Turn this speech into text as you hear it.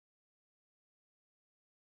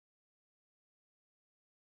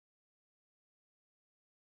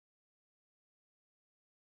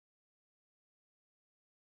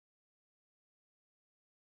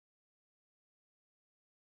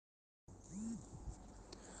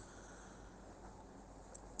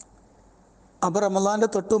അപ്പോൾ റമദാൻ്റെ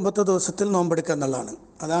തൊട്ട് മുമ്പത്തെ ദിവസത്തിൽ നോമ്പെടുക്കുക എന്നുള്ളതാണ്.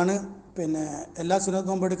 അതാണ് പിന്നെ എല്ലാ സുന്നത്ത്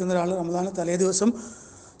നോമ്പെടുക്കുന്ന ഒരാൾ റമദാന് തലേ ദിവസം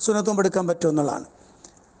സുന്നത്ത് നോമ്പെടുക്കാൻ പറ്റുമെന്നുള്ളതാണ്.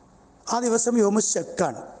 ആ ദിവസം യോമു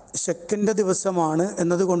ശക്കാണ്, ശക്കിൻ്റെ ദിവസമാണ്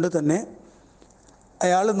എന്നതുകൊണ്ട് തന്നെ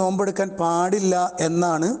അയാൾ നോമ്പെടുക്കാൻ പാടില്ല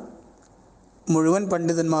എന്നാണ് മുഴുവൻ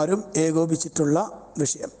പണ്ഡിതന്മാരും ഏകോപിച്ചിട്ടുള്ള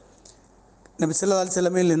വിഷയം. നബി സല്ലല്ലാഹു അലൈഹി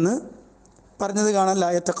വസല്ലമയിൽ നിന്ന് പറഞ്ഞത് കാണാൻ ലാ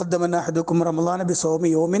യതഖദ്ദമന്ന അഹദുക്കും റമളാന ബിസൗമി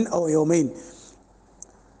യൗമിൻ ഔ യൗമൈൻ,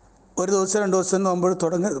 ഒരു ദിവസം 2 ദിവസം നോമ്പ്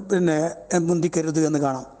മുന്തിക്കരുത് എന്ന്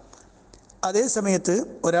കാണാം. അതേ സമയത്ത്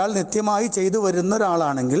ഒരാൾ നിത്യമായി ചെയ്തു വരുന്ന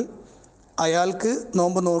ഒരാളാണെങ്കിൽ അയാൾക്ക്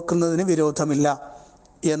നോമ്പ് നോക്കുന്നതിന് വിരോധമില്ല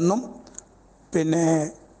എന്നും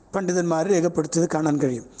പണ്ഡിതന്മാർ രേഖപ്പെടുത്തിയത് കാണാൻ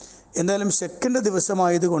കഴിയും. എന്തായാലും ശക്കിൻ്റെ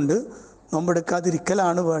ദിവസമായതുകൊണ്ട്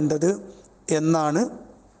നോമ്പെടുക്കാതിരിക്കലാണ് വേണ്ടത് എന്നാണ്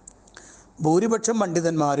ഭൂരിപക്ഷം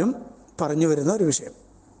പണ്ഡിതന്മാരും പറഞ്ഞു വരുന്ന ഒരു വിഷയം.